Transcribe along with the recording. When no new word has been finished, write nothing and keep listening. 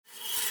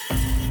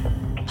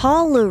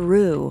Paul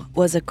Roux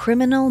was a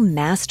criminal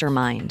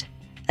mastermind.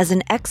 As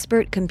an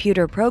expert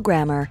computer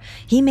programmer,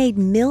 he made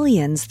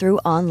millions through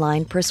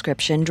online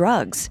prescription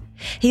drugs.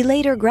 He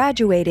later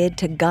graduated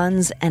to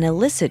guns and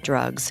illicit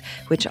drugs,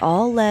 which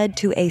all led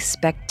to a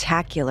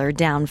spectacular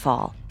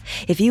downfall.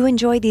 If you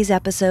enjoyed these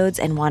episodes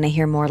and want to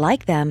hear more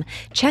like them,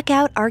 check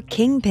out our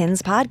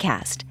Kingpins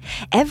podcast.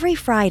 Every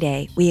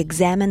Friday, we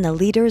examine the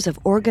leaders of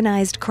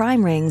organized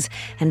crime rings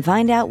and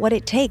find out what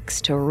it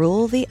takes to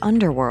rule the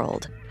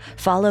underworld.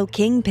 Follow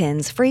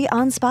Kingpins free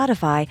on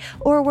Spotify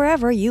or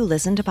wherever you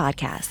listen to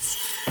podcasts.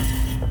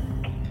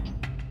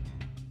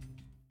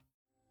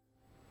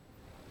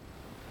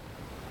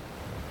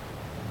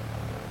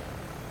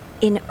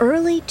 In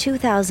early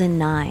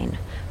 2009,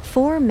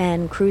 4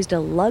 men cruised a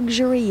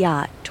luxury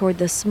yacht toward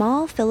the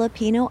small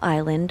Filipino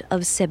island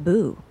of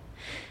Cebu.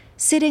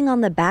 Sitting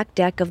on the back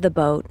deck of the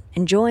boat,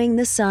 enjoying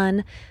the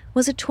sun,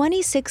 was a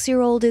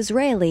 26-year-old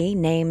Israeli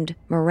named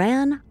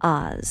Moran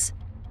Oz.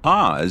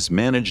 Oz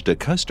managed a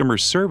customer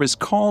service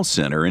call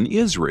center in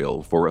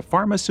Israel for a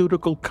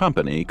pharmaceutical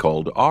company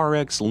called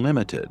RX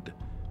Limited.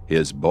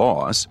 His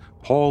boss,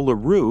 Paul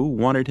Roux,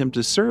 wanted him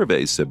to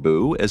survey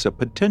Cebu as a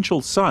potential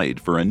site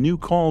for a new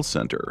call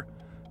center.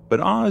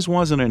 But Oz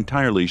wasn't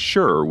entirely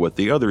sure what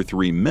the other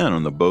 3 men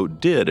on the boat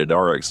did at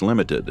RX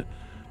Limited.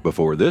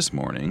 Before this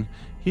morning,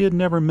 he had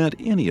never met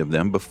any of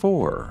them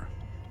before.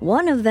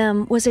 One of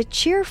them was a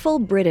cheerful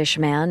British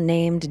man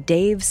named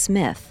Dave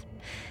Smith.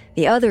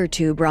 The other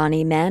 2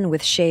 brawny men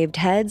with shaved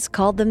heads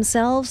called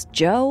themselves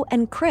Joe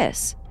and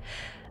Chris.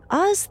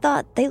 Oz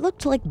thought they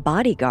looked like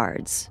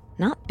bodyguards,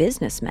 not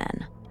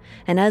businessmen.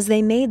 And as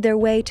they made their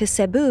way to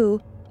Cebu,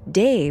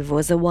 Dave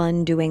was the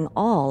one doing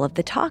all of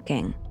the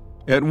talking.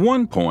 At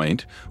one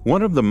point,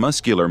 one of the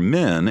muscular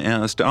men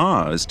asked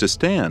Oz to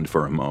stand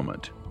for a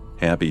moment.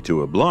 Happy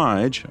to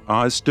oblige,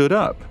 Oz stood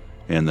up,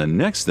 and the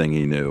next thing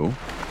he knew,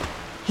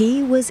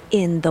 he was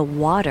in the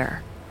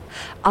water.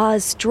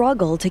 Oz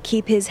struggled to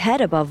keep his head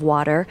above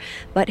water,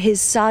 but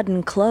his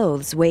sodden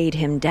clothes weighed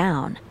him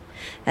down.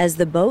 As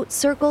the boat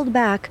circled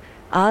back,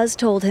 Oz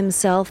told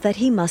himself that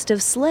he must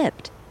have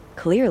slipped.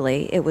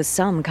 Clearly, it was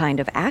some kind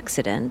of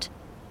accident.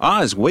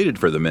 Oz waited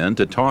for the men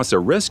to toss a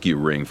rescue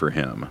ring for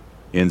him.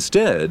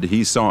 Instead,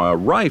 he saw a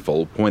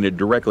rifle pointed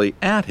directly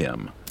at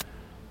him.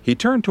 He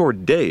turned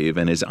toward Dave,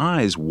 and his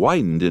eyes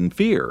widened in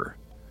fear.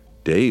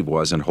 Dave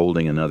wasn't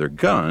holding another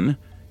gun.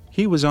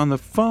 He was on the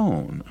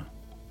phone.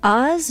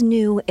 Oz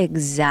knew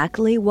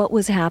exactly what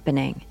was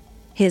happening.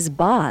 His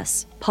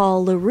boss,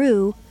 Paul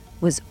Roux,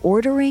 was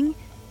ordering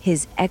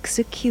his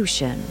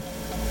execution.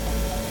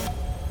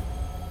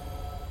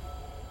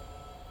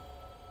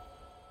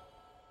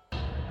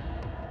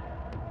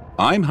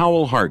 I'm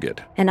Howell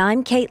Hargett. And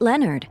I'm Kate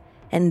Leonard.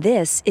 And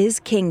this is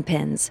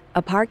Kingpins,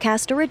 a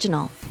Parcast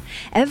original.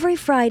 Every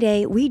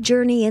Friday, we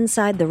journey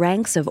inside the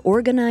ranks of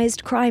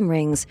organized crime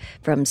rings,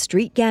 from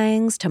street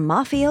gangs to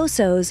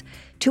mafiosos,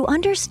 to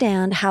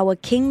understand how a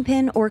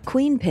kingpin or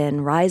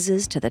queenpin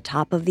rises to the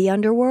top of the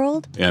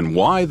underworld. And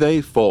why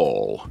they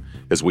fall.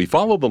 As we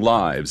follow the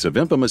lives of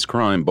infamous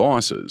crime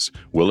bosses,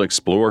 we'll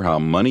explore how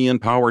money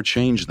and power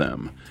changed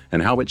them,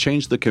 and how it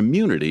changed the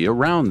community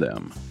around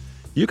them.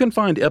 You can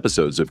find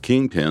episodes of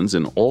Kingpins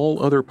and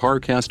all other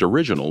Parcast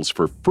originals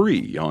for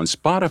free on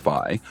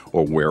Spotify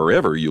or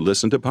wherever you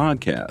listen to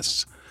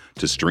podcasts.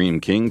 To stream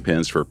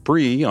Kingpins for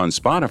free on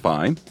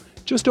Spotify,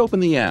 just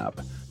open the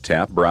app,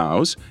 tap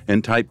Browse,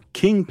 and type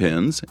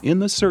Kingpins in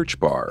the search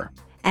bar.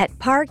 At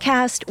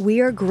Parcast,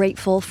 we are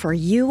grateful for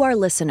you, our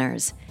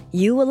listeners.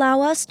 You allow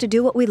us to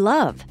do what we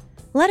love.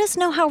 Let us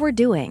know how we're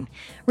doing.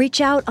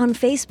 Reach out on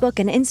Facebook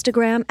and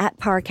Instagram at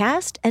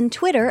Parcast and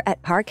Twitter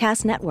at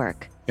Parcast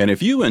Network. And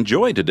if you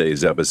enjoyed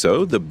today's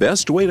episode, the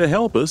best way to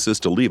help us is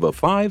to leave a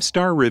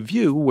 5-star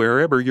review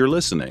wherever you're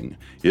listening.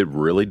 It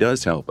really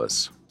does help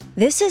us.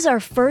 This is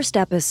our first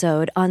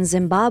episode on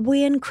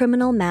Zimbabwean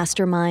criminal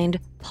mastermind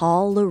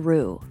Paul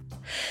Roux.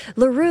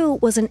 Roux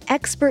was an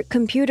expert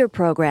computer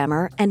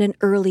programmer and an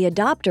early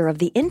adopter of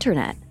the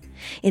internet.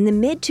 In the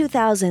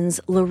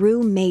mid-2000s,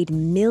 Roux made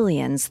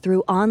millions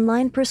through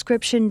online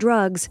prescription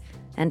drugs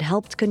and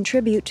helped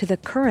contribute to the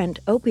current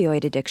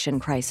opioid addiction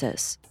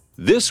crisis.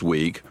 This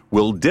week,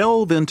 we'll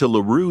delve into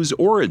Roux's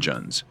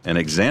origins and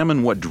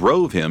examine what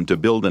drove him to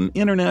build an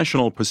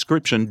international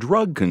prescription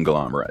drug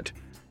conglomerate.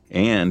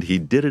 And he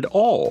did it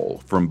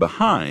all from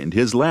behind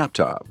his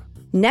laptop.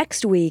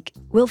 Next week,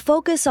 we'll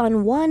focus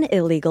on one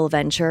illegal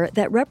venture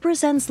that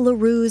represents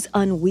Roux's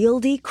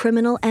unwieldy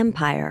criminal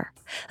empire,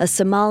 a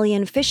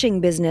Somalian fishing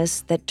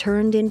business that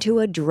turned into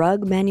a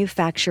drug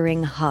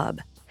manufacturing hub.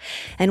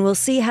 And we'll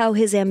see how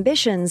his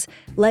ambitions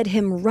led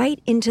him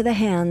right into the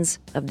hands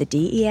of the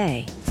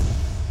DEA.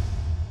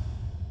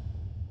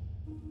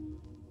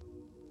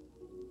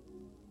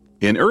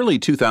 In early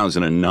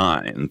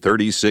 2009,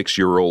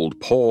 36-year-old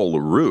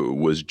Paul Roux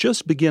was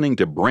just beginning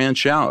to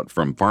branch out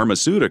from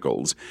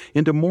pharmaceuticals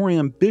into more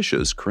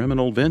ambitious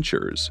criminal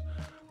ventures.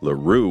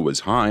 Roux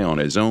was high on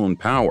his own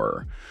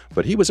power,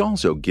 but he was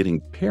also getting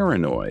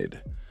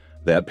paranoid.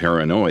 That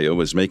paranoia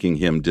was making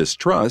him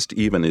distrust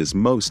even his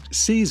most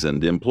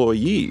seasoned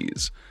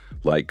employees,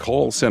 like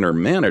call center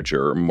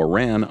manager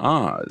Moran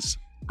Oz.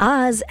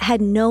 Oz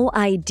had no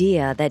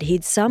idea that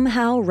he'd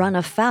somehow run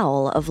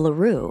afoul of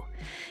Roux.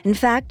 In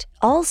fact,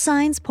 all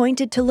signs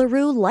pointed to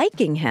Roux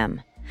liking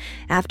him.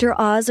 After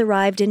Oz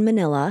arrived in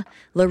Manila,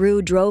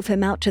 Roux drove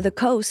him out to the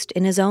coast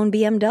in his own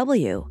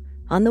BMW.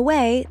 On the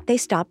way, they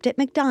stopped at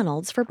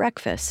McDonald's for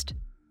breakfast.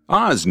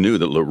 Oz knew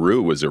that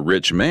Roux was a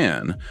rich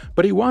man,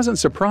 but he wasn't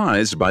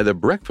surprised by the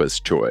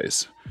breakfast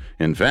choice.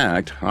 In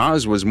fact,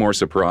 Oz was more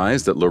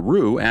surprised that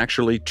Roux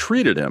actually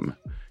treated him.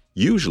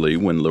 Usually,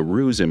 when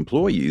Roux's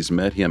employees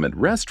met him at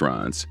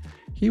restaurants,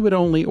 he would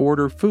only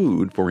order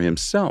food for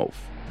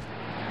himself.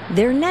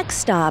 Their next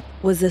stop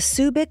was the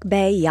Subic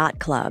Bay Yacht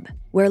Club,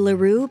 where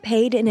Roux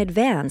paid in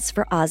advance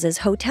for Oz's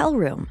hotel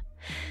room.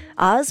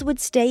 Oz would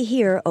stay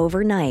here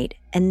overnight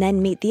and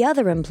then meet the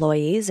other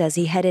employees as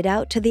he headed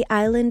out to the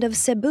island of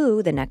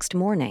Cebu the next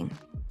morning.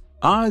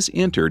 Oz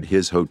entered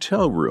his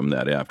hotel room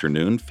that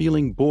afternoon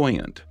feeling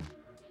buoyant.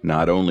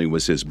 Not only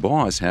was his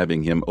boss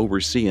having him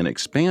oversee an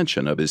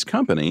expansion of his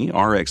company,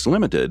 RX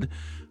Limited,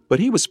 but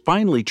he was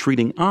finally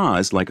treating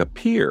Oz like a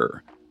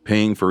peer,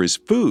 paying for his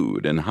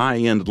food and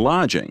high-end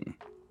lodging.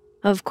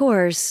 Of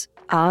course,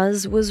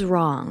 Oz was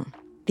wrong.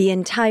 The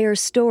entire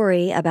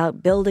story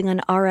about building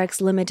an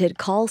RX Limited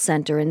call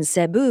center in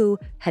Cebu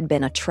had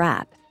been a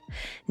trap.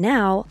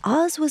 Now,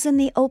 Oz was in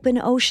the open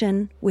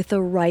ocean with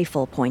a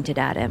rifle pointed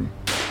at him.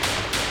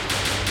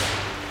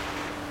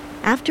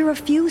 After a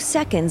few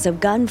seconds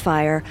of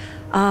gunfire,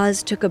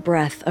 Oz took a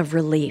breath of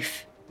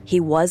relief. He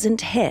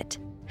wasn't hit.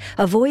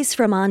 A voice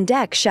from on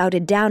deck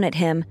shouted down at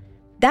him,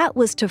 "That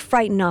was to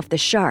frighten off the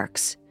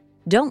sharks.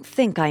 Don't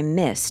think I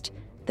missed.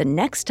 The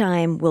next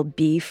time will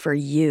be for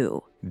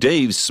you."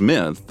 Dave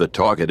Smith, the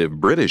talkative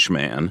British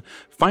man,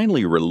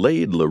 finally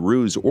relayed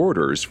Roux's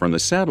orders from the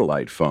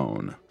satellite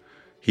phone.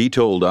 He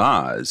told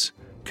Oz,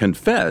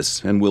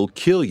 "Confess and we'll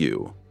kill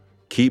you.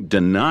 Keep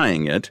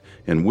denying it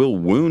and we'll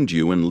wound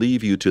you and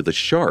leave you to the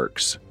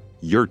sharks.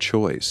 Your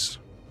choice."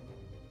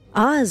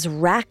 Oz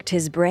racked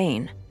his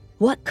brain.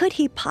 What could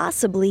he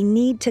possibly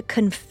need to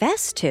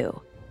confess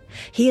to?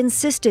 He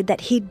insisted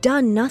that he'd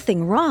done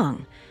nothing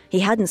wrong. He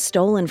hadn't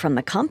stolen from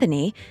the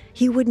company.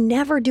 He would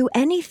never do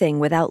anything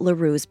without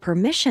Roux's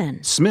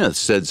permission. Smith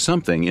said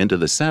something into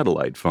the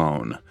satellite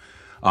phone.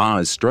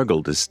 Oz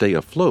struggled to stay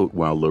afloat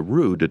while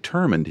Roux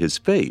determined his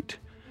fate.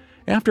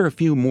 After a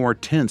few more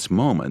tense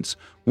moments,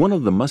 one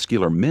of the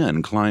muscular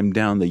men climbed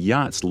down the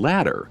yacht's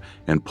ladder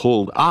and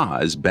pulled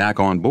Oz back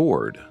on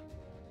board.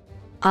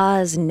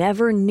 Oz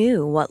never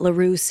knew what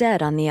Roux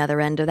said on the other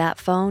end of that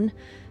phone.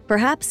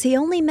 Perhaps he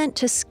only meant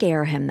to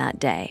scare him that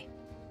day.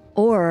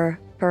 Or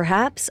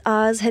perhaps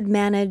Oz had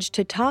managed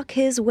to talk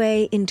his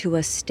way into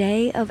a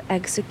stay of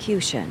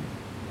execution.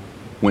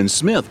 When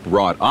Smith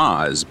brought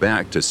Oz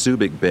back to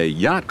Subic Bay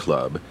Yacht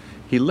Club,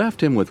 he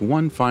left him with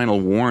one final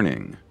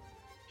warning.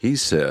 He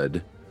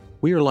said,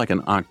 "We are like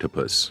an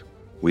octopus.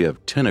 We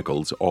have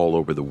tentacles all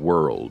over the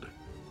world.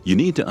 You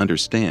need to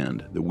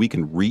understand that we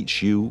can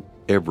reach you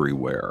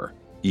everywhere,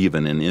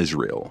 even in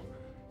Israel.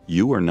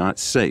 You are not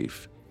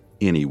safe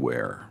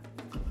anywhere."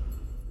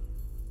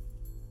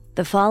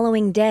 The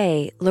following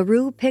day,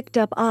 Roux picked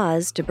up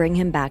Oz to bring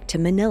him back to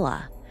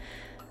Manila.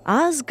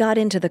 Oz got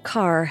into the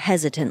car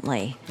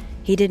hesitantly.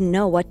 He didn't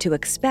know what to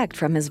expect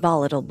from his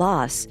volatile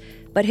boss,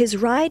 but his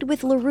ride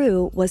with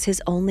Roux was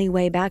his only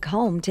way back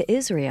home to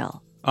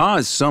Israel.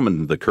 Oz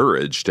summoned the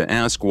courage to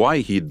ask why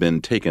he'd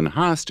been taken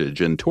hostage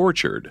and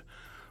tortured.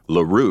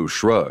 Roux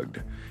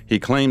shrugged. He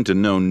claimed to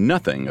know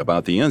nothing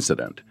about the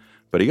incident,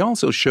 but he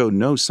also showed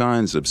no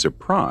signs of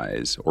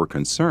surprise or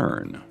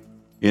concern.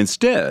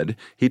 Instead,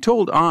 he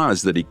told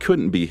Oz that he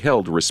couldn't be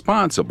held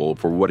responsible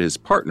for what his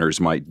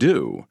partners might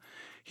do.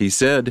 He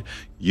said,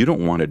 "You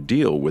don't want to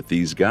deal with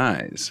these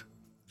guys.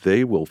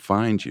 They will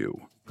find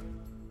you.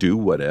 Do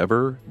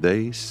whatever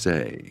they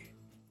say."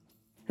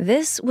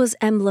 This was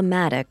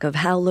emblematic of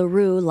how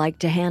Roux liked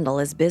to handle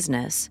his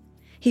business.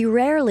 He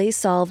rarely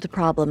solved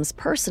problems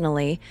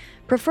personally,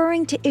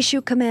 preferring to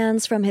issue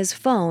commands from his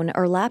phone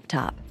or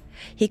laptop.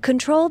 He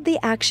controlled the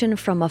action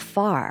from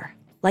afar,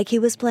 like he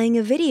was playing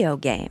a video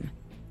game,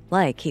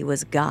 like he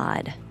was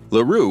God.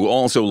 Roux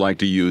also liked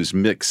to use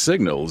mixed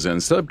signals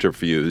and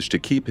subterfuge to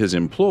keep his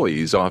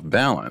employees off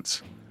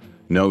balance.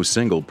 No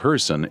single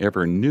person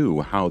ever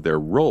knew how their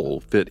role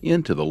fit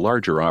into the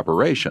larger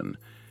operation,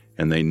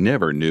 and they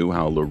never knew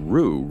how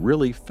Roux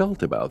really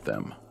felt about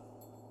them.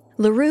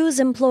 Roux's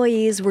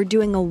employees were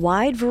doing a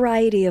wide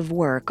variety of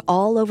work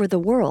all over the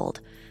world,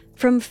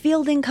 from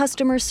fielding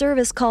customer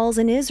service calls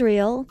in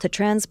Israel to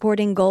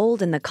transporting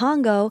gold in the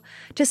Congo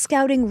to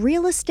scouting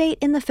real estate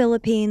in the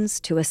Philippines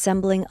to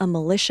assembling a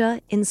militia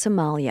in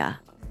Somalia.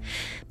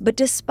 But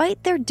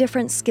despite their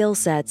different skill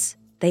sets,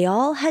 they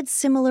all had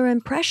similar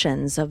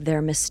impressions of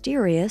their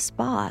mysterious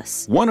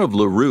boss. One of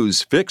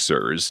Roux's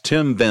fixers,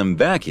 Tim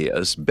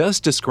Vamvakias,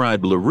 best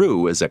described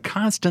Roux as a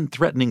constant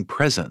threatening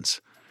presence.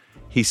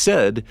 He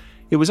said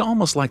it was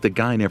almost like the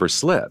guy never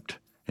slept,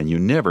 and you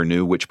never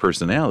knew which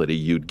personality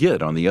you'd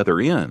get on the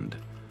other end.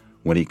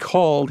 When he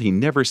called, he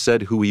never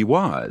said who he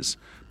was,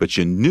 but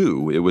you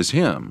knew it was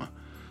him.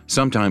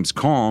 Sometimes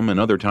calm and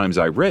other times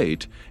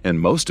irate, and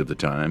most of the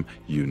time,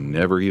 you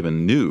never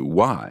even knew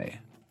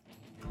why.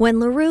 When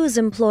LaRoux's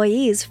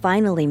employees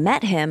finally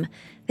met him,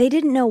 they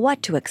didn't know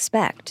what to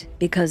expect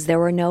because there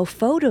were no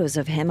photos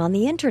of him on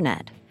the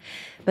internet.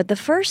 But the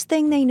first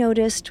thing they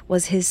noticed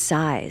was his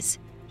size.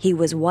 He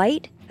was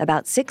white,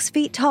 about 6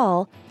 feet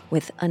tall,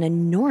 with an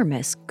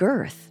enormous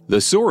girth. The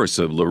source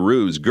of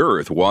LaRoux's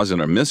girth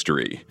wasn't a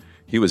mystery.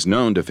 He was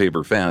known to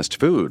favor fast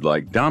food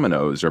like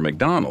Domino's or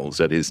McDonald's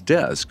at his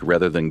desk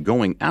rather than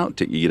going out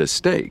to eat a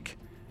steak.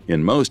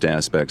 In most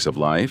aspects of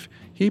life,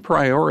 he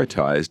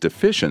prioritized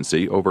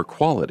efficiency over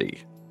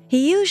quality.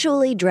 He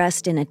usually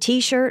dressed in a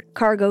t-shirt,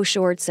 cargo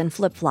shorts, and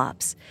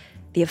flip-flops.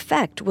 The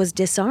effect was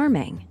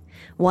disarming.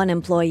 One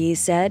employee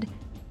said,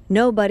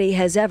 "Nobody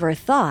has ever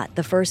thought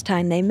the first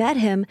time they met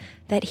him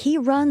that he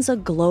runs a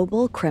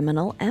global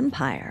criminal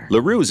empire."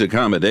 LaRoux's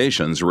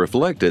accommodations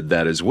reflected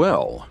that as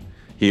well.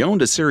 He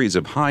owned a series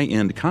of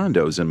high-end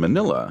condos in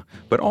Manila,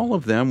 but all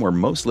of them were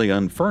mostly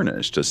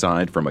unfurnished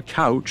aside from a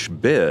couch,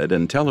 bed,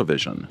 and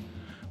television.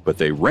 But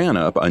they ran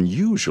up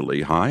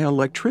unusually high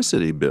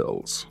electricity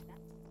bills.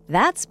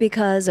 That's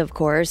because, of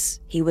course,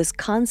 he was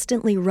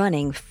constantly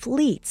running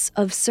fleets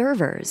of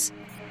servers.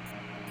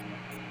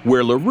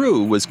 Where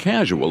LaRoux was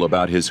casual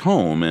about his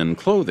home and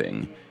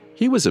clothing,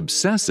 he was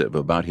obsessive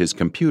about his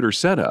computer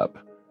setup.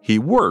 He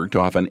worked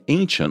off an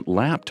ancient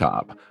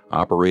laptop,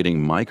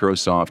 operating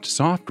Microsoft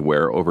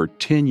software over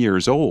 10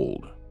 years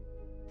old.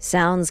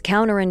 Sounds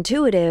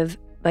counterintuitive,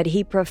 but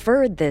he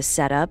preferred this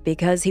setup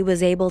because he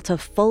was able to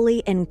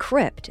fully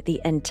encrypt the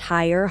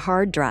entire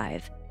hard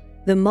drive.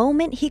 The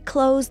moment he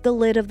closed the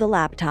lid of the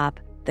laptop,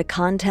 the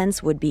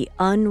contents would be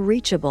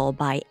unreachable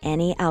by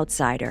any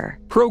outsider.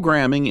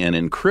 Programming and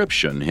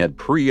encryption had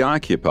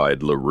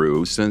preoccupied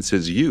LaRoux since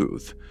his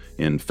youth.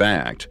 In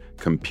fact,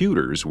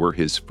 computers were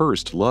his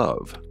first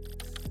love.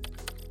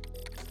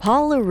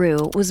 Paul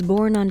LaRoux was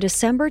born on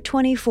December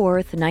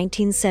 24,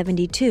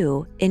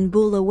 1972, in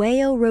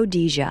Bulawayo,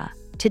 Rhodesia,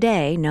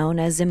 today known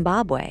as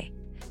Zimbabwe.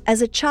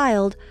 As a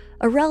child,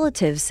 a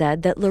relative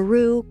said that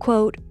LaRoux,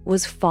 quote,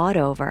 was fought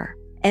over.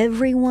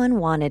 Everyone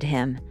wanted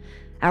him.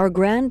 Our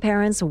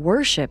grandparents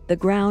worshipped the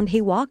ground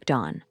he walked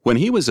on. When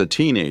he was a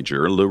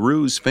teenager,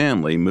 LaRoux's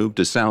family moved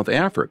to South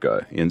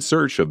Africa in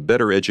search of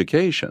better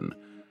education.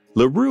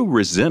 LaRoux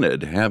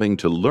resented having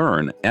to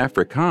learn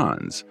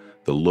Afrikaans,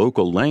 the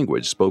local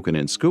language spoken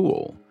in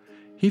school.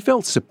 He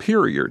felt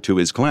superior to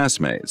his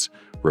classmates,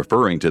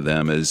 referring to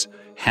them as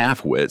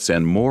half-wits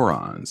and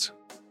morons.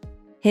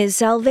 His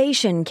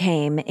salvation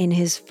came in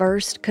his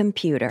first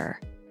computer.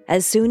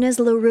 As soon as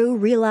LaRoux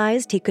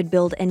realized he could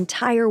build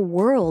entire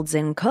worlds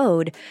in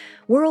code,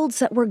 worlds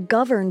that were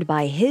governed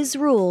by his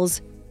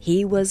rules,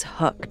 he was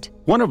hooked.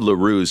 One of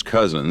LaRoux's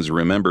cousins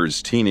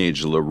remembers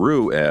teenage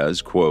LaRoux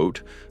as,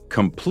 quote,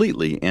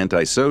 completely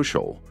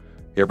antisocial.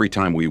 Every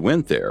time we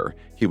went there,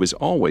 he was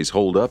always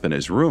holed up in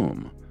his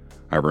room.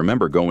 I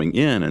remember going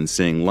in and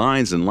seeing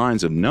lines and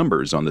lines of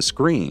numbers on the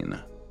screen.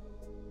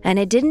 And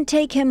it didn't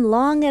take him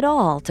long at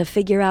all to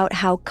figure out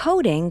how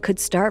coding could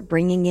start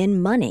bringing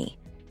in money.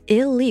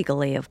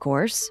 Illegally, of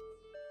course.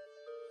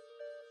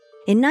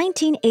 In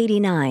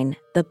 1989,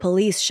 the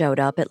police showed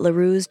up at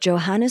LaRoux's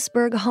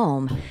Johannesburg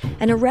home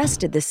and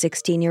arrested the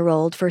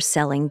 16-year-old for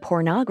selling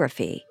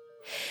pornography.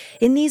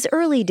 In these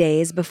early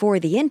days before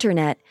the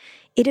internet,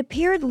 it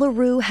appeared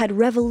LaRoux had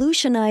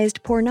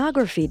revolutionized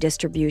pornography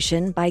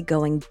distribution by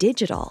going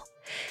digital.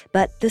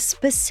 But the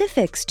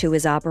specifics to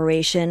his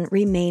operation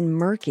remain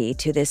murky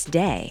to this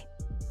day.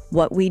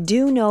 What we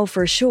do know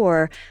for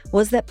sure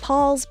was that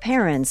Paul's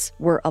parents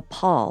were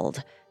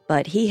appalled,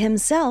 but he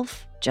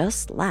himself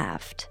just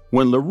laughed.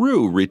 When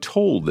LaRoux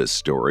retold this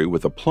story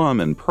with aplomb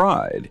and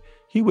pride,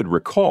 he would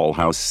recall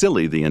how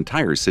silly the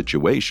entire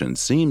situation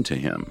seemed to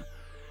him.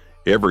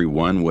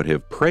 Everyone would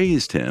have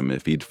praised him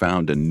if he'd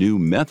found a new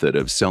method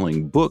of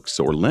selling books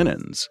or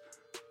linens.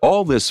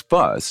 All this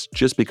fuss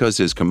just because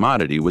his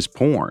commodity was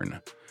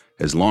porn.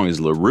 As long as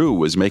LaRoux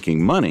was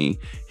making money,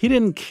 he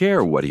didn't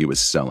care what he was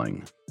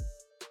selling.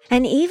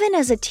 And even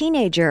as a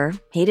teenager,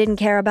 he didn't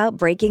care about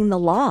breaking the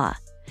law.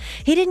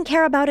 He didn't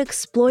care about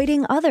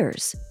exploiting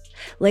others.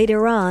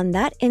 Later on,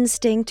 that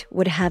instinct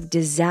would have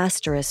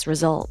disastrous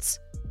results,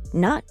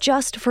 not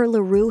just for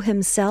LaRoux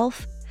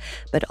himself,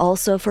 but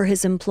also for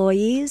his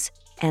employees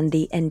and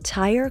the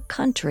entire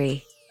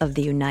country of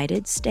the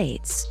United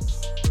States.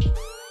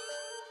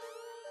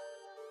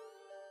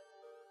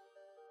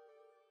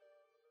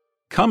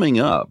 Coming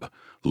up,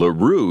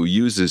 LaRoux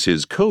uses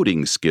his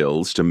coding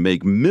skills to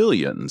make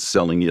millions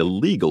selling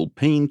illegal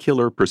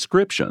painkiller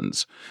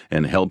prescriptions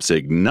and helps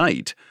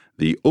ignite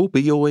the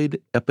opioid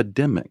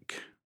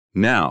epidemic.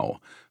 Now,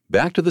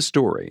 back to the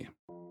story.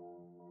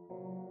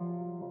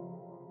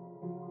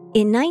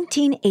 In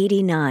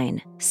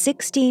 1989,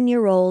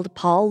 16-year-old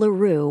Paul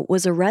LaRoux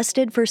was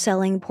arrested for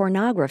selling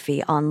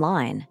pornography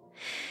online.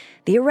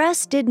 The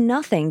arrest did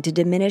nothing to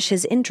diminish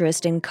his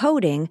interest in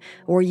coding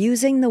or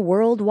using the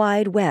World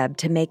Wide Web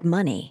to make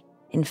money.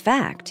 In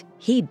fact,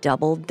 he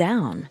doubled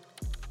down.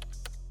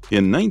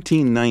 In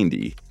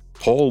 1990,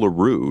 Paul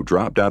Roux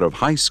dropped out of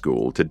high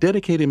school to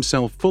dedicate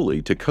himself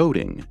fully to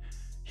coding.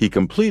 He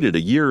completed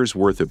a year's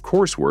worth of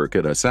coursework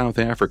at a South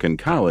African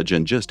college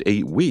in just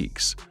 8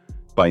 weeks.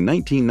 By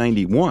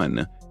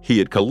 1991, he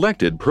had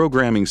collected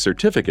programming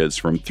certificates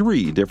from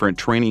 3 different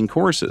training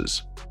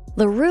courses.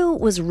 Roux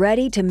was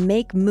ready to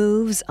make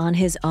moves on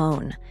his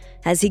own.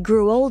 As he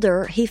grew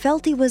older, he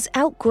felt he was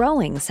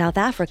outgrowing South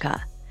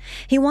Africa.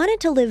 He wanted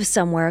to live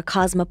somewhere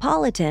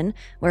cosmopolitan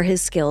where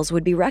his skills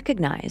would be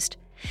recognized.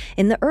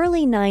 In the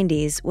early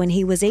 90s, when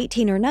he was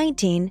 18 or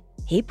 19,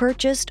 he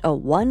purchased a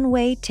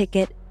one-way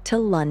ticket to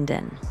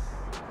London.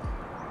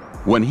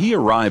 When he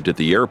arrived at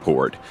the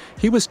airport,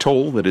 he was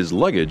told that his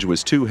luggage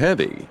was too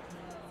heavy.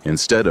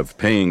 Instead of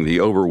paying the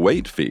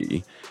overweight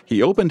fee,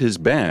 he opened his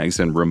bags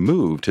and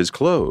removed his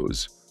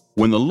clothes.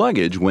 When the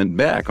luggage went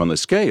back on the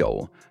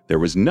scale, there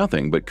was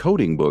nothing but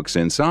coding books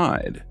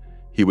inside.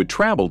 He would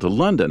travel to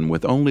London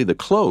with only the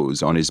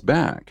clothes on his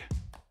back.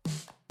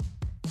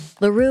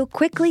 Roux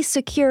quickly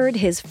secured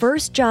his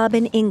first job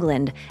in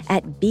England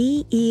at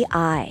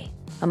BEI,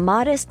 a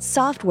modest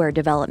software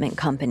development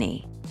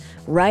company.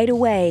 Right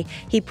away,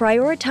 he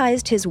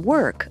prioritized his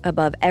work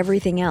above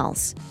everything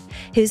else.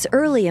 His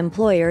early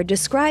employer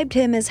described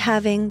him as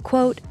having,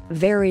 quote,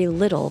 very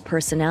little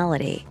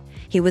personality.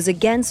 He was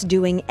against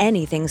doing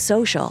anything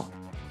social.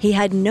 He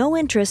had no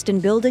interest in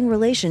building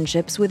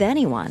relationships with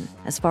anyone,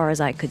 as far as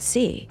I could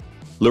see.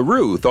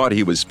 Roux thought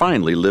he was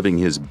finally living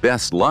his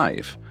best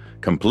life,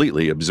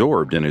 completely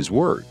absorbed in his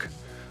work.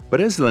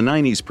 But as the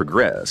 90s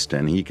progressed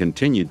and he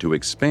continued to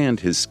expand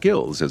his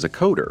skills as a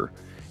coder,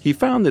 he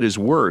found that his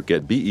work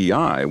at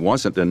BEI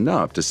wasn't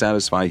enough to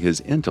satisfy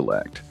his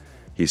intellect.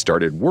 He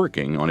started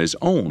working on his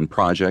own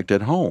project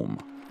at home.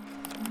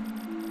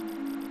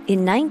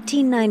 In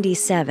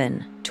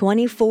 1997,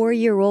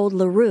 24-year-old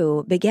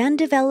Roux began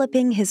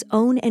developing his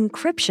own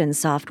encryption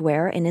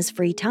software in his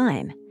free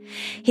time.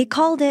 He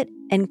called it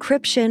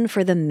Encryption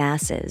for the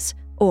Masses,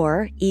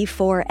 or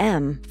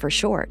E4M for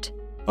short.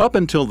 Up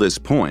until this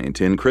point,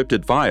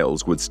 encrypted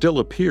files would still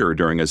appear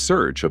during a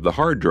search of the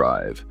hard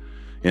drive.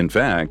 In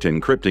fact,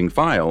 encrypting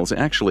files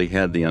actually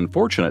had the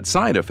unfortunate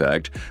side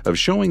effect of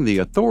showing the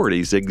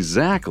authorities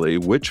exactly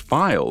which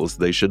files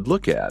they should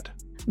look at.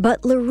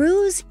 But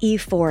Roux's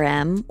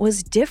E4M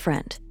was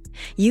different.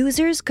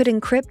 Users could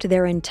encrypt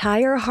their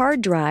entire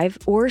hard drive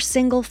or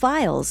single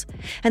files,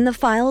 and the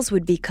files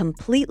would be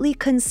completely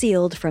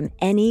concealed from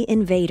any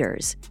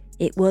invaders.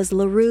 It was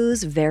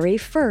Roux's very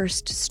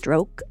first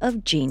stroke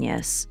of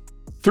genius.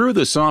 Through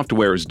the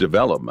software's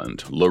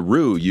development,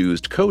 Roux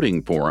used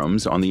coding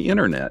forums on the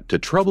internet to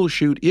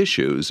troubleshoot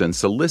issues and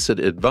solicit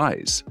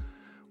advice.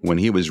 When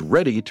he was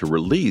ready to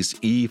release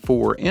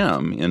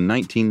E4M in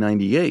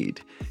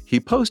 1998, he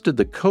posted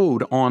the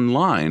code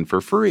online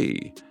for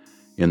free.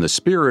 In the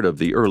spirit of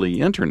the early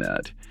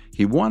internet,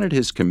 he wanted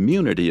his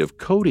community of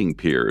coding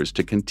peers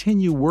to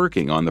continue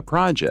working on the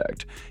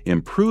project,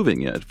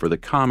 improving it for the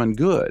common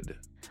good.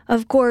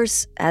 Of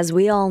course, as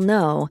we all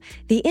know,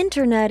 the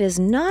internet is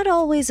not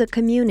always a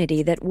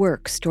community that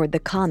works toward the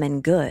common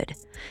good.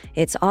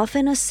 It's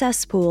often a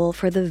cesspool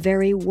for the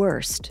very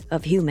worst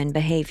of human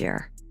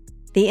behavior.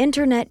 The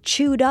internet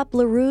chewed up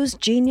Roux's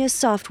genius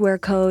software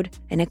code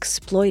and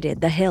exploited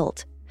the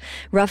hilt.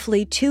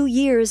 Roughly 2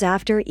 years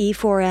after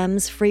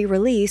E4M's free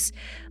release,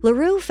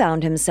 Roux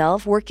found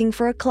himself working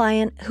for a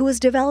client who was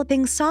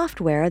developing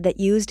software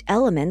that used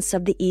elements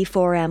of the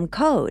E4M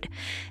code,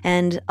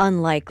 and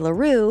unlike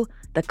Roux,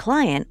 the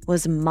client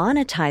was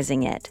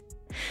monetizing it.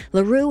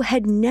 Roux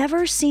had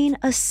never seen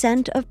a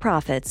cent of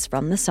profits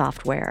from the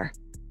software.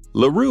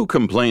 Roux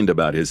complained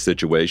about his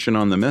situation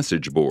on the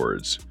message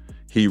boards.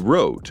 He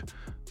wrote,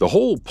 "The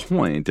whole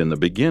point in the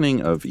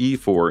beginning of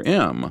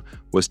E4M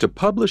was to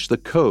publish the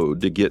code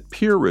to get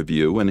peer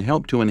review and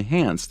help to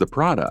enhance the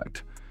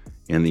product.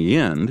 In the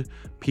end,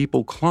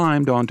 people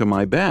climbed onto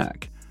my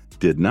back,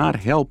 did not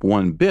help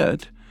one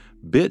bit,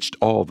 bitched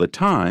all the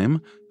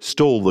time,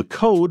 stole the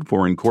code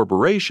for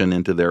incorporation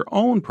into their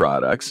own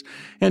products,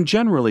 and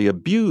generally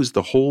abused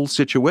the whole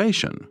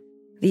situation."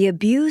 The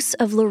abuse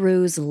of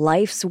Roux's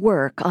life's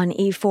work on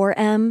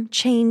E4M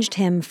changed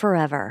him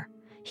forever.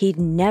 He'd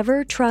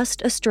never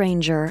trust a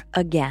stranger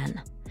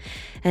again.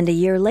 And a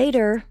year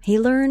later, he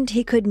learned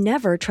he could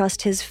never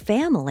trust his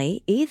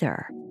family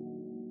either.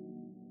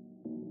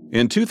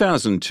 In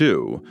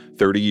 2002,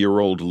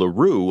 30-year-old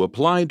Roux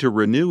applied to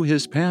renew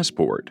his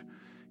passport.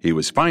 He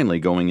was finally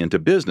going into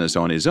business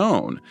on his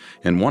own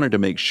and wanted to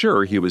make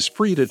sure he was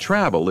free to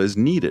travel as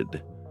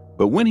needed.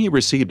 But when he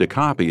received a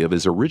copy of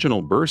his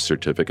original birth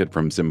certificate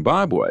from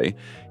Zimbabwe,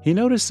 he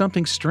noticed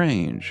something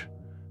strange.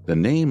 The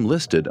name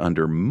listed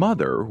under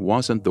mother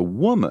wasn't the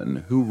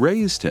woman who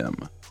raised him.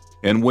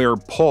 And where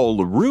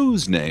Paul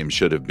Roux's name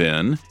should have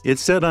been, it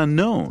said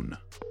unknown.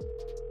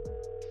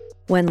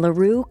 When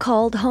Roux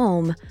called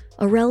home,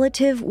 a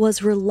relative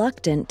was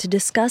reluctant to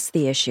discuss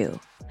the issue.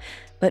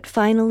 But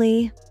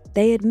finally,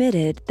 they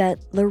admitted that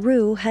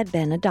Roux had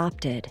been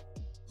adopted.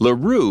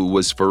 Roux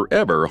was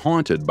forever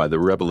haunted by the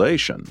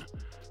revelation,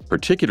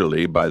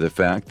 particularly by the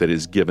fact that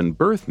his given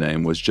birth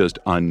name was just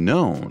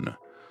unknown.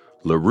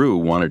 Roux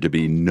wanted to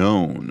be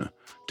known,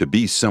 to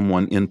be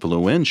someone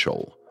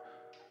influential.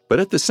 But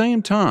at the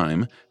same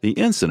time, the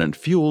incident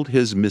fueled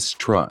his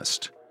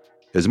mistrust.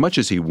 As much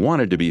as he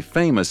wanted to be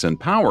famous and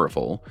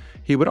powerful,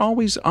 he would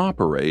always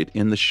operate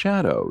in the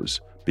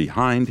shadows,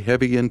 behind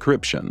heavy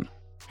encryption.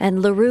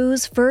 And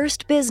Roux's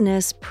first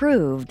business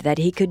proved that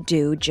he could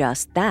do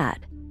just that.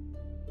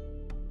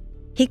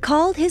 He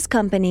called his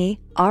company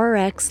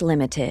RX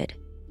Limited.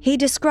 He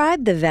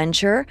described the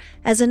venture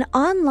as an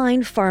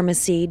online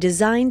pharmacy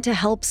designed to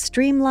help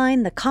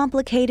streamline the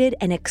complicated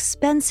and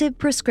expensive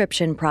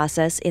prescription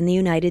process in the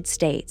United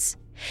States.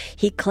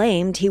 He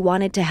claimed he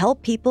wanted to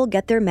help people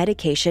get their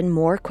medication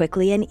more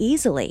quickly and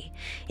easily.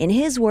 In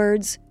his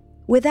words,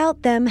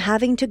 without them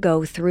having to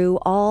go through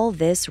all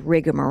this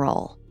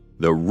rigmarole.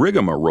 The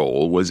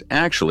rigmarole was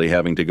actually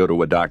having to go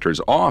to a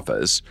doctor's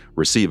office,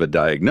 receive a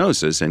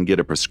diagnosis, and get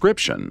a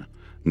prescription.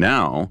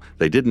 Now,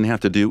 they didn't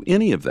have to do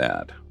any of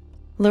that.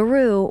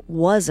 Roux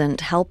wasn't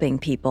helping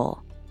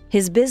people.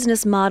 His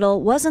business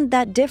model wasn't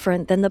that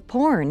different than the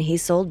porn he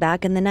sold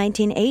back in the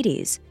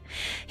 1980s.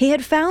 He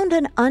had found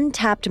an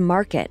untapped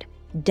market,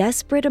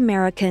 desperate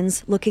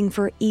Americans looking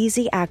for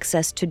easy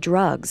access to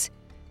drugs,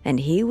 and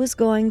he was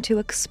going to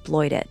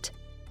exploit it.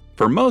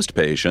 For most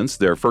patients,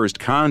 their first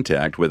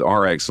contact with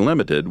RX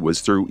Limited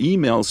was through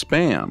email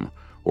spam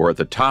or at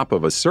the top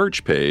of a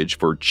search page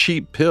for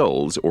cheap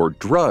pills or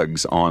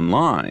drugs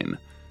online.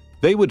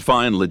 They would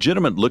find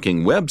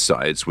legitimate-looking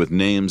websites with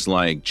names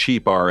like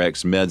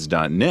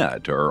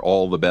cheaprxmeds.net or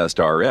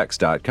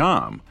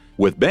allthebestrx.com,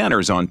 with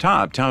banners on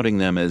top touting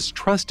them as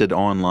trusted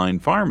online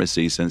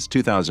pharmacy since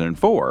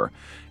 2004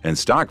 and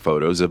stock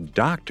photos of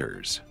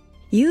doctors.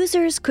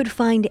 Users could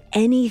find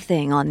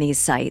anything on these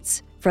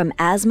sites, from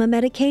asthma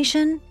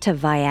medication to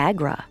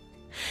Viagra.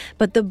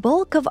 But the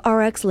bulk of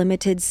RX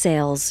Limited's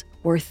sales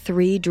were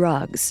 3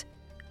 drugs: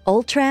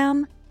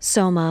 Ultram,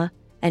 Soma,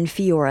 and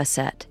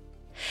Fioricet.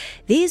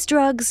 These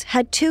drugs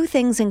had 2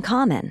 things in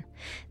common.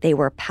 They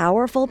were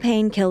powerful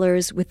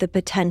painkillers with the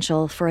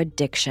potential for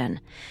addiction,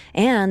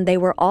 and they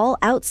were all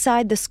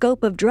outside the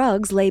scope of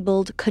drugs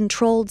labeled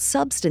controlled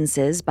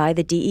substances by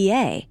the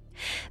DEA.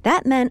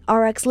 That meant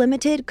RX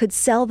Limited could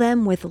sell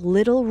them with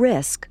little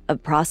risk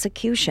of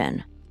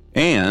prosecution.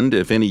 And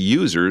if any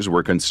users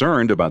were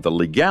concerned about the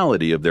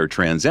legality of their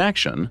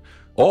transaction,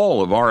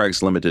 all of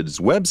RX Limited's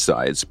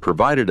websites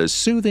provided a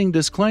soothing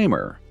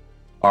disclaimer.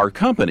 Our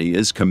company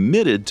is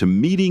committed to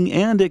meeting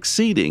and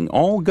exceeding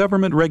all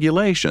government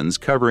regulations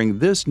covering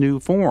this new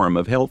form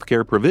of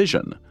healthcare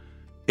provision.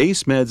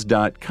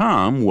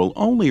 acemeds.com will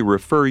only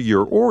refer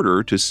your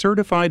order to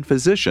certified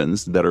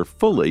physicians that are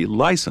fully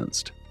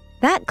licensed.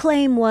 That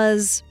claim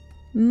was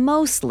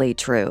mostly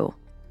true.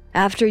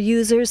 After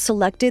users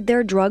selected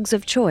their drugs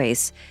of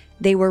choice,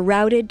 they were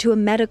routed to a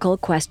medical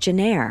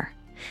questionnaire.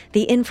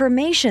 The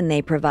information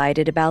they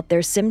provided about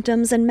their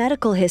symptoms and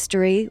medical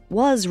history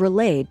was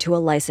relayed to a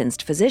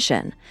licensed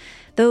physician.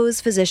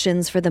 Those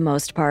physicians, for the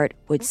most part,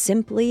 would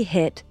simply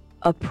hit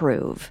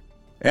approve.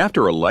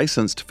 After a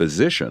licensed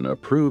physician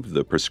approved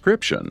the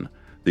prescription,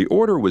 the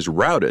order was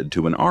routed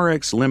to an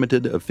RX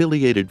Limited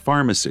affiliated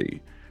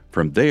pharmacy.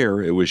 From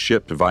there, it was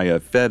shipped via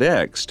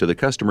FedEx to the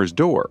customer's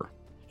door.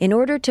 In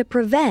order to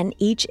prevent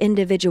each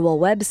individual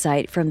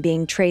website from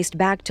being traced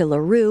back to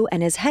Roux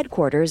and his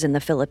headquarters in the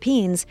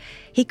Philippines,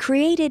 he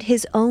created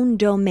his own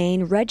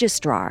domain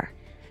registrar.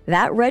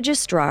 That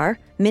registrar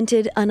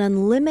minted an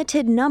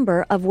unlimited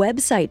number of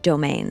website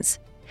domains.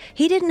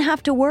 He didn't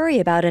have to worry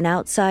about an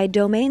outside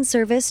domain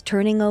service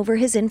turning over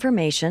his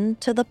information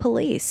to the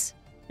police.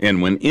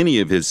 And when any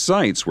of his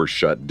sites were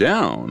shut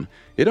down,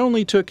 it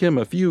only took him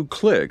a few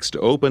clicks to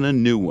open a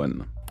new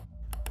one.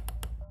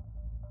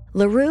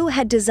 Roux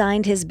had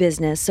designed his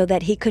business so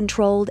that he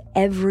controlled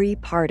every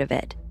part of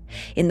it.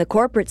 In the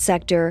corporate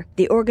sector,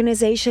 the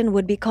organization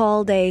would be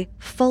called a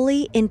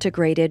fully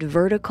integrated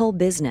vertical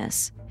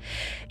business.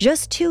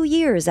 Just 2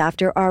 years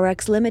after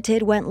RX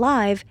Limited went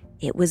live,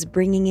 it was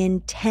bringing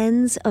in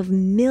tens of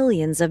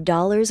millions of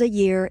dollars a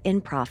year in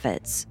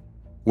profits.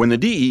 When the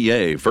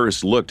DEA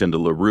first looked into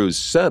Roux's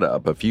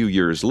setup a few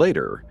years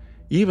later,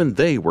 even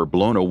they were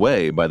blown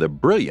away by the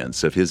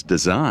brilliance of his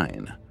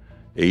design.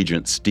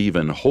 Agent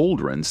Stephen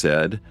Holdren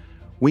said,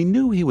 "We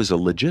knew he was a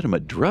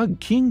legitimate drug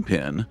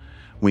kingpin.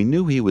 We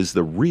knew he was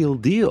the real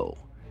deal.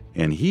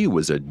 And he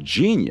was a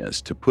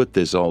genius to put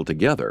this all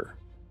together."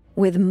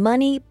 With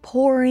money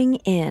pouring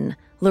in,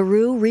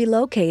 Roux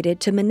relocated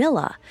to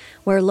Manila,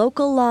 where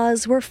local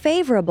laws were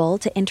favorable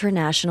to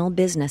international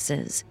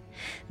businesses.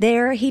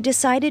 There, he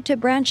decided to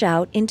branch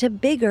out into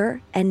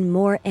bigger and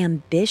more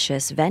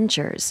ambitious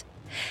ventures.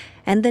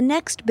 And the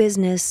next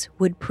business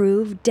would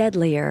prove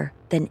deadlier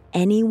than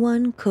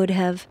anyone could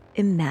have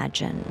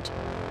imagined.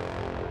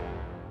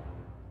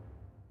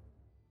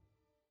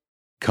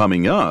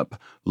 Coming up,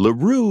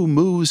 Roux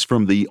moves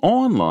from the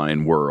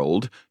online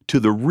world to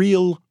the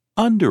real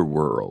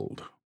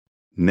underworld.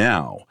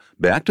 Now,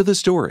 back to the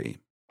story.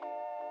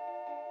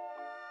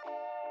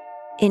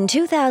 In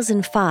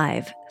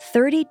 2005,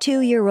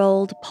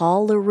 32-year-old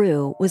Paul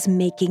Roux was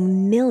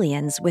making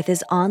millions with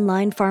his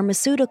online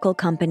pharmaceutical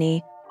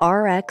company,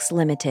 RX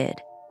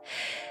Limited.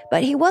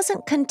 But he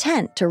wasn't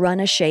content to run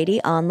a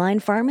shady online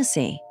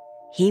pharmacy.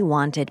 He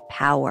wanted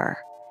power.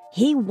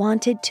 He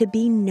wanted to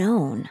be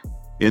known.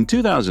 In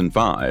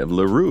 2005,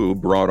 LaRue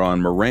brought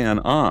on Moran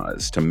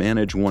Oz to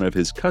manage one of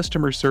his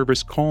customer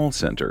service call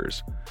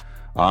centers.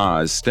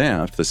 Oz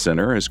staffed the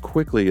center as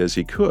quickly as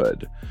he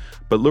could,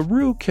 but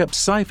LaRue kept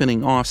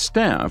siphoning off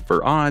staff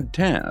for odd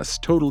tasks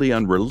totally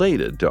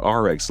unrelated to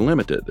RX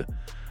Limited.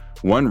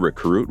 One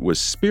recruit was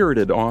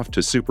spirited off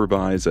to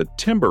supervise a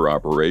timber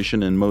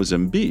operation in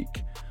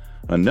Mozambique.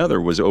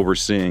 Another was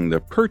overseeing the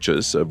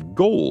purchase of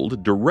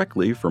gold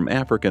directly from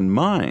African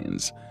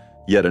mines.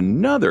 Yet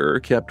another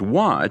kept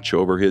watch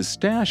over his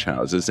stash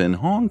houses in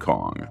Hong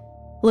Kong.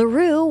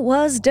 LaRue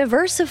was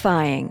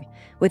diversifying.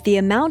 With the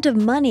amount of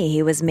money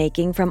he was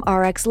making from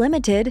RX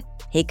Limited,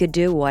 he could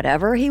do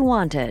whatever he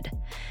wanted.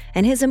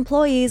 And his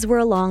employees were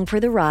along for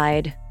the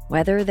ride,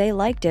 whether they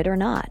liked it or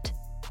not.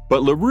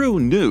 But LaRue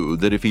knew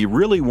that if he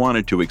really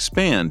wanted to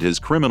expand his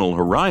criminal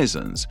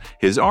horizons,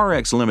 his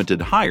RX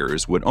Limited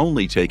hires would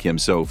only take him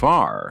so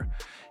far.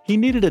 He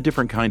needed a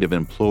different kind of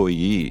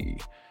employee.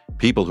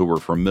 People who were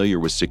familiar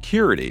with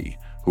security,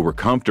 who were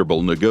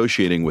comfortable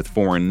negotiating with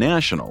foreign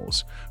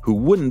nationals, who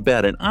wouldn't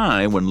bat an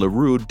eye when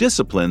LaRue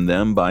disciplined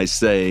them by,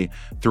 say,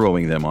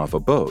 throwing them off a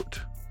boat.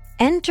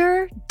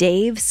 Enter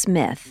Dave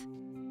Smith.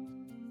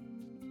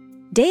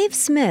 Dave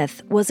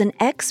Smith was an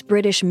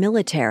ex-British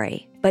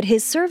military, but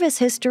his service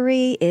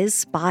history is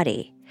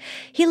spotty.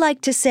 He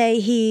liked to say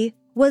he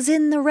was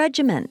in the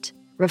regiment,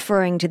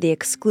 referring to the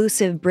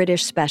exclusive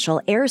British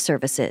Special Air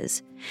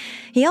Services.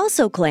 He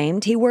also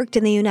claimed he worked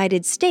in the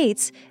United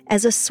States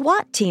as a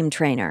SWAT team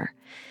trainer.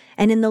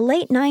 And in the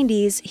late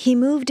 90s, he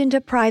moved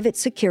into private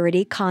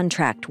security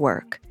contract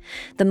work.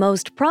 The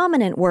most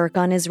prominent work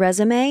on his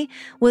resume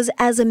was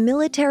as a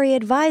military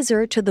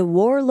advisor to the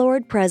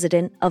warlord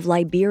president of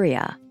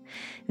Liberia.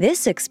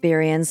 This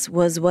experience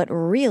was what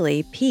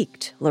really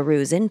piqued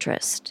LaRue's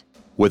interest.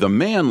 With a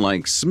man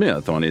like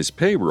Smith on his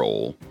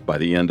payroll, by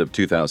the end of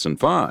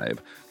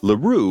 2005,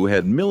 LaRue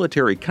had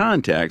military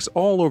contacts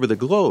all over the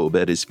globe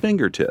at his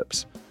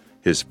fingertips.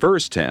 His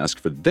first task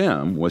for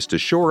them was to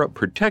shore up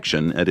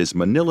protection at his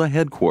Manila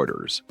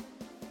headquarters.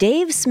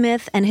 Dave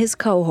Smith and his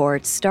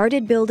cohorts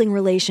started building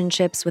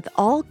relationships with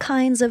all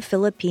kinds of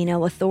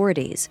Filipino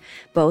authorities,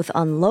 both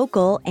on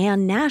local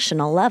and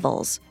national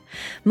levels.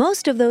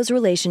 Most of those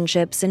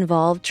relationships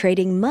involved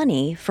trading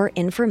money for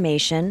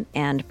information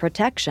and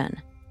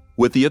protection.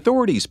 With the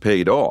authorities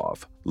paid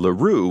off,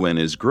 LaRue and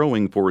his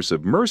growing force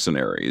of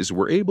mercenaries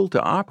were able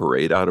to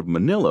operate out of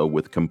Manila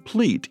with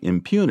complete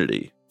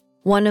impunity.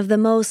 One of the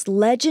most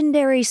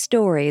legendary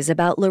stories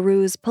about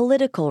LaRue's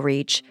political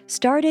reach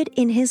started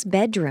in his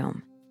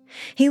bedroom.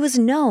 He was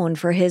known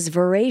for his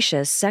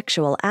voracious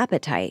sexual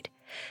appetite,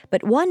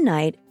 but one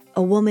night,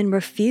 a woman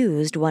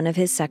refused one of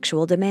his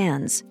sexual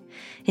demands.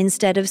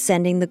 Instead of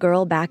sending the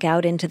girl back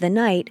out into the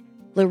night,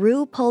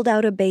 LaRue pulled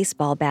out a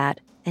baseball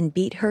bat and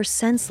beat her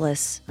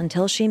senseless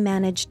until she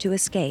managed to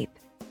escape.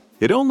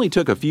 It only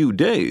took a few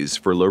days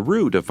for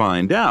LaRue to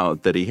find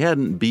out that he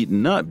hadn't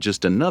beaten up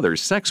just another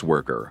sex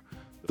worker.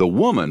 The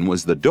woman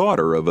was the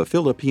daughter of a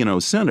Filipino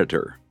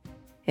senator.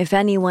 If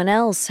anyone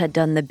else had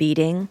done the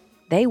beating,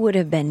 they would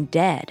have been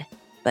dead,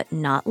 but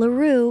not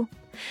LaRue.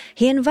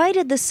 He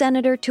invited the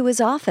senator to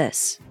his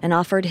office and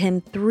offered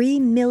him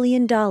 $3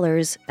 million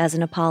as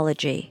an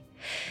apology.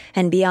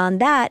 And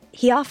beyond that,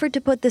 he offered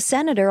to put the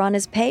senator on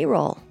his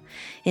payroll.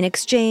 In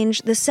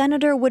exchange, the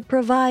senator would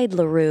provide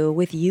LaRue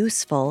with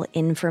useful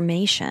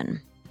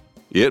information.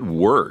 It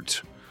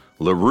worked.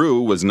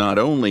 LaRue was not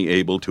only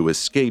able to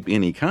escape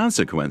any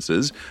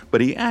consequences,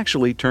 but he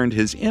actually turned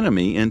his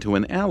enemy into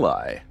an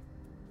ally.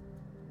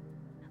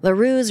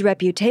 LaRue's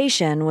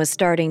reputation was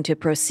starting to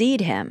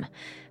precede him,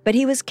 but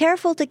he was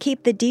careful to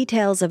keep the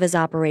details of his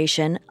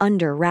operation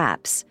under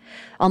wraps.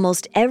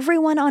 Almost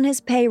everyone on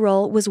his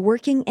payroll was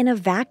working in a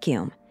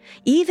vacuum.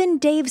 Even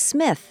Dave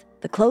Smith,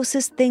 the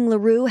closest thing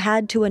LaRue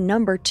had to a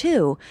number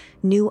two,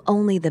 knew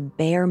only the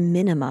bare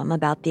minimum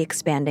about the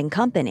expanding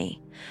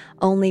company.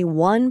 Only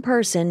one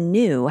person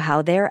knew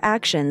how their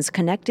actions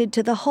connected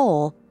to the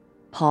whole,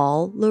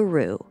 Paul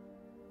LaRue.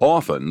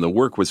 Often, the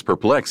work was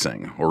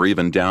perplexing or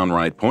even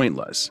downright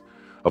pointless.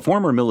 A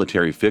former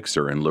military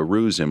fixer in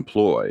LaRue's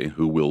employ,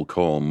 who we'll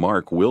call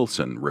Mark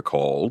Wilson,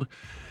 recalled,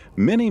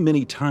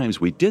 many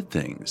times we did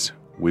things.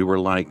 We were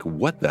like,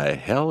 what the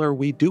hell are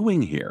we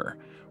doing here?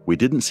 We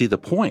didn't see the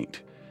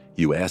point.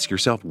 You ask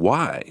yourself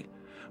why.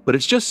 But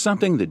it's just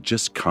something that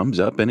just comes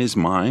up in his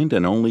mind,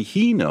 and only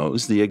he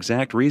knows the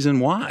exact reason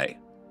why.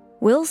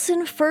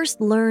 Wilson first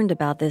learned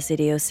about this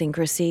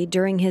idiosyncrasy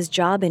during his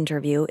job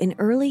interview in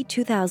early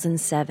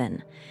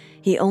 2007.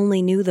 He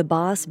only knew the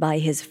boss by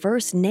his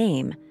first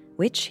name,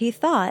 which he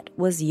thought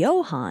was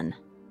Johann.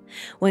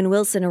 When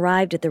Wilson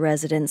arrived at the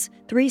residence,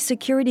 3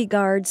 security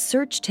guards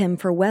searched him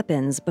for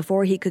weapons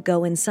before he could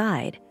go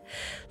inside.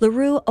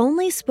 LaRue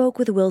only spoke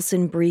with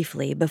Wilson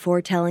briefly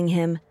before telling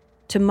him,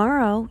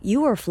 "Tomorrow,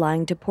 you are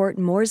flying to Port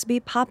Moresby,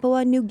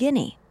 Papua New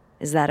Guinea.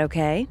 Is that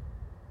okay?"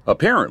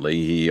 Apparently,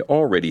 he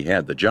already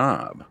had the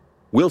job.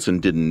 Wilson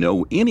didn't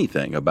know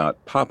anything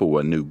about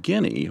Papua New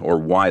Guinea or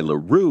why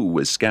LaRue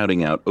was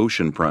scouting out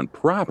oceanfront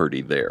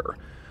property there,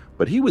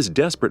 but he was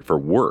desperate for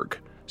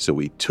work, so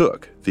he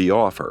took the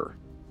offer.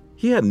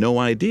 He had no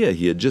idea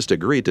he had just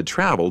agreed to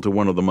travel to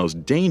one of the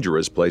most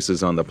dangerous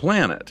places on the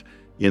planet,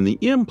 in the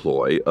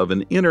employ of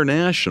an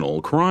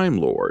international crime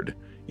lord,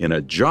 in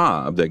a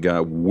job that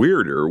got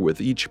weirder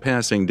with each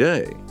passing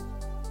day.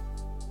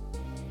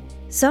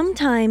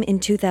 Sometime in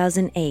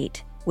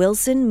 2008,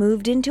 Wilson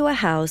moved into a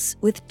house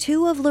with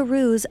two of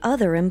LaRue's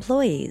other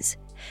employees.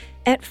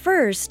 At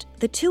first,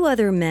 the two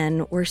other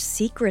men were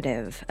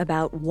secretive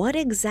about what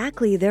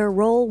exactly their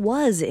role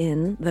was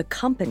in the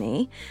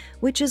company,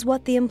 which is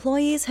what the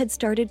employees had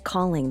started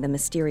calling the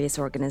mysterious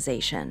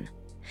organization.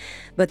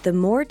 But the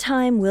more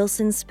time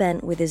Wilson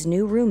spent with his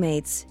new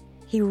roommates,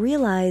 he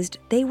realized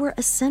they were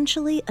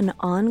essentially an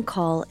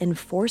on-call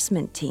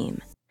enforcement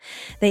team.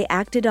 They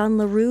acted on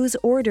LaRue's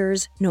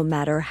orders no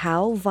matter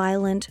how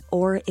violent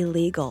or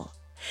illegal.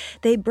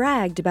 They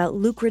bragged about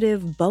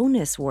lucrative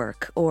bonus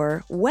work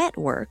or wet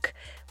work,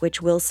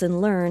 which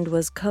Wilson learned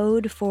was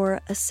code for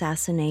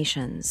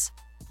assassinations.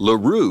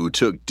 LaRue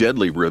took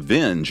deadly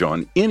revenge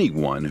on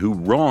anyone who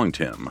wronged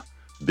him,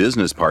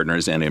 business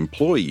partners and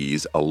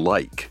employees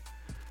alike.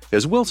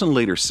 As Wilson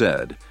later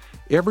said,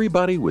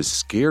 everybody was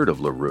scared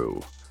of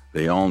LaRue.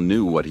 They all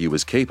knew what he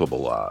was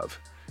capable of,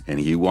 and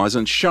he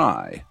wasn't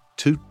shy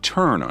to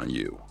turn on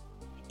you.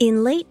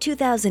 In late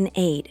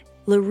 2008,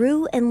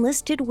 LaRue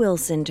enlisted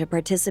Wilson to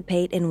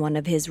participate in one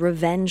of his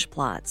revenge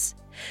plots.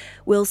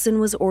 Wilson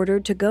was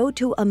ordered to go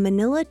to a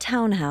Manila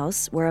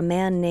townhouse where a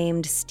man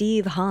named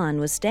Steve Hahn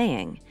was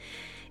staying.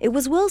 It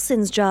was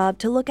Wilson's job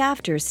to look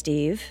after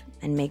Steve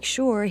and make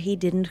sure he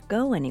didn't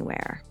go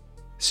anywhere.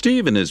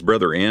 Steve and his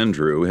brother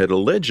Andrew had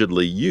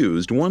allegedly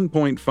used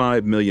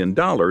 $1.5 million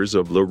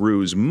of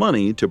LaRue's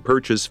money to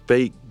purchase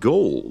fake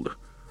gold.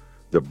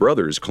 The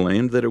brothers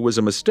claimed that it was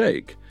a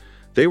mistake.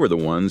 They were the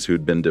ones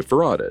who'd been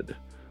defrauded.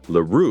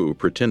 LaRue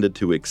pretended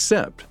to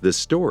accept this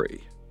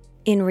story.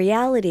 In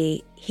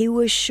reality, he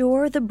was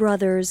sure the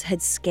brothers had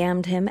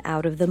scammed him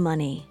out of the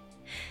money.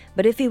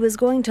 But if he was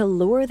going to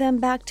lure them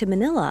back to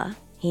Manila,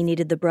 he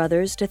needed the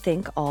brothers to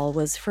think all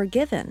was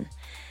forgiven.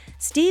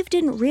 Steve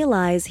didn't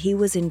realize he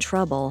was in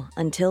trouble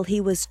until he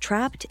was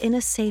trapped in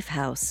a safe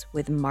house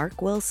with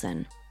Mark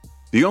Wilson.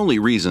 The only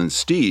reason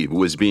Steve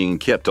was being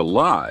kept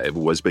alive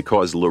was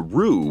because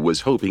LaRue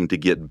was hoping to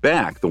get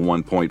back the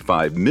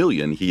 $1.5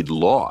 million he'd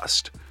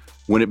lost.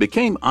 When it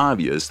became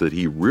obvious that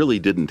he really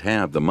didn't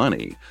have the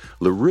money,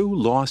 LaRue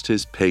lost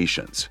his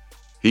patience.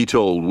 He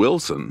told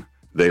Wilson,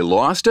 "They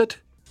lost it,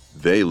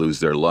 they lose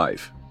their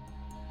life."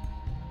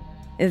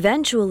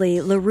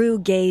 Eventually, LaRue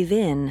gave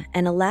in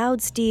and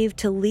allowed Steve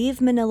to leave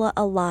Manila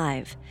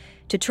alive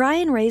to try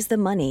and raise the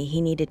money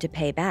he needed to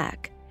pay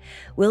back.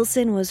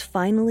 Wilson was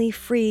finally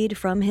freed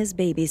from his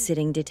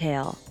babysitting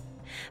detail.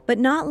 But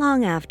not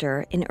long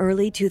after, in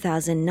early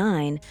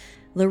 2009,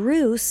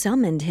 LaRue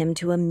summoned him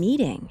to a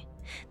meeting.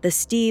 The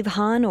Steve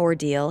Hahn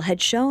ordeal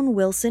had shown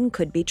Wilson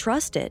could be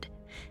trusted.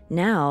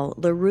 Now,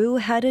 LaRue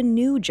had a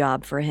new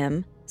job for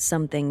him,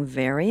 something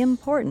very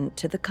important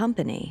to the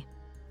company.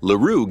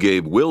 LaRue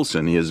gave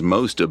Wilson his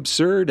most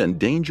absurd and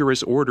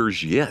dangerous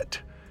orders yet.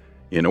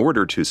 In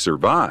order to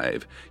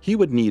survive, he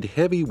would need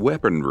heavy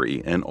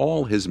weaponry and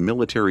all his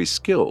military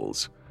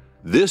skills.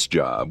 This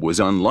job was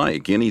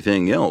unlike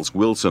anything else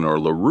Wilson or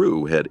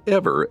LaRue had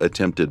ever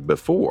attempted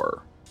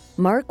before.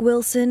 Mark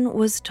Wilson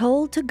was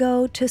told to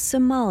go to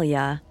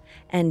Somalia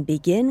and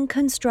begin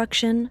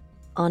construction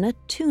on a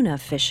tuna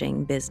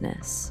fishing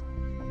business.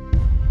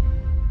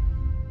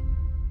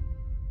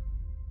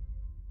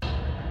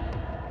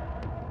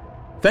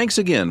 Thanks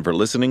again for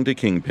listening to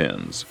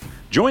Kingpins.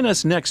 Join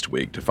us next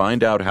week to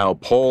find out how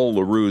Paul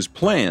LaRue's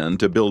plan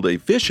to build a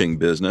fishing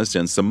business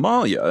in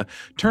Somalia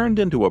turned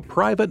into a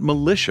private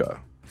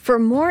militia. For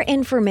more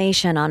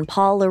information on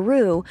Paul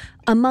LaRue,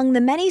 among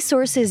the many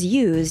sources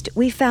used,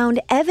 we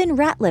found Evan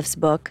Ratliff's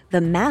book,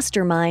 The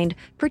Mastermind,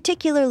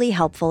 particularly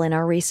helpful in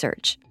our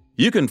research.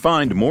 You can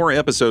find more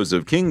episodes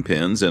of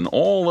Kingpins and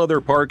all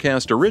other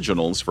Parcast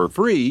originals for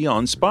free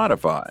on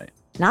Spotify.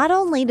 Not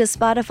only does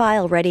Spotify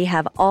already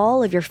have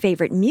all of your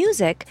favorite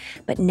music,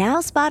 but now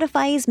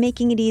Spotify is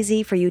making it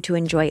easy for you to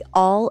enjoy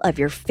all of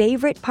your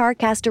favorite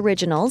Parcast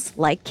originals,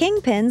 like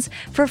Kingpins,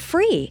 for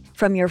free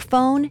from your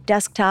phone,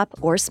 desktop,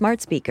 or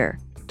smart speaker.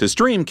 To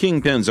stream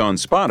Kingpins on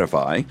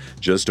Spotify,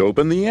 just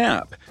open the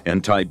app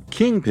and type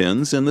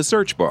Kingpins in the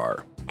search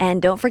bar.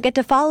 And don't forget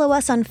to follow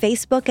us on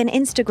Facebook and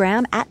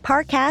Instagram at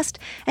Parcast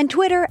and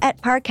Twitter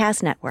at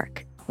Parcast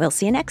Network. We'll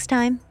see you next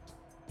time.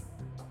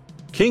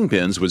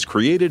 Kingpins was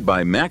created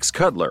by Max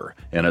Cutler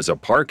and is a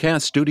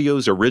Parcast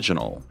Studios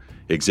original.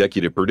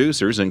 Executive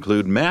producers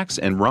include Max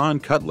and Ron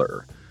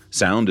Cutler.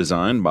 Sound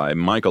design by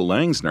Michael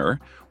Langsner,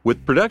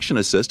 with production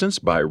assistance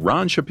by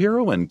Ron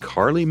Shapiro and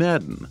Carly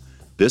Madden.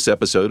 This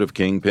episode of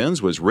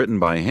Kingpins was written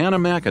by Hannah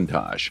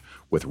McIntosh,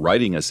 with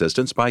writing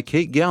assistance by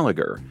Kate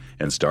Gallagher,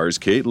 and stars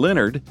Kate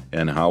Leonard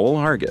and Howell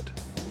Hargett.